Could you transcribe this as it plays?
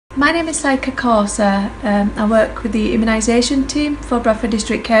My name is Saiqa Kauser. I work with the immunisation team for Bradford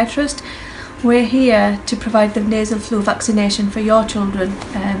District Care Trust. We're here to provide the nasal flu vaccination for your children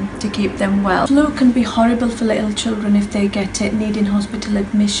to keep them well. Flu can be horrible for little children if they get it, needing hospital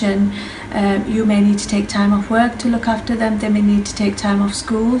admission. You may need to take time off work to look after them. They may need to take time off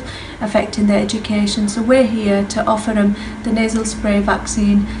school, affecting their education. So we're here to offer them the nasal spray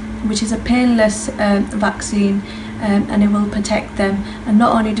vaccine, which is a painless vaccine. And it will protect them, and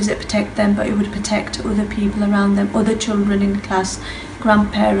not only does it protect them, but it would protect other people around them, other children in class,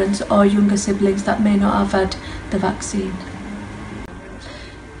 grandparents or younger siblings that may not have had the vaccine.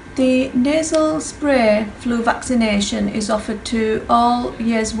 The nasal spray flu vaccination is offered to all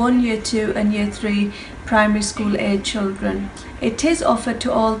years 1, year 2 and year 3 primary school age children. It is offered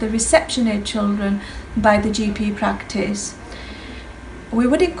to all the reception age children by the GP practice. We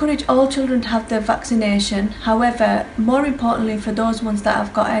would encourage all children to have the vaccination. However, more importantly, for those ones that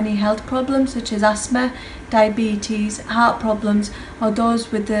have got any health problems such as asthma, diabetes, heart problems, or those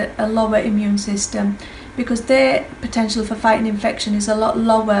with a lower immune system, because their potential for fighting infection is a lot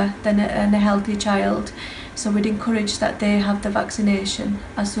lower than a healthy child. So we'd encourage that they have the vaccination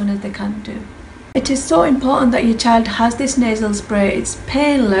as soon as they can do. It is so important that your child has this nasal spray. It's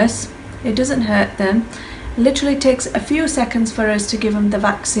painless, it doesn't hurt them. Literally takes a few seconds for us to give them the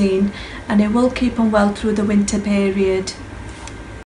vaccine, and it will keep them well through the winter period.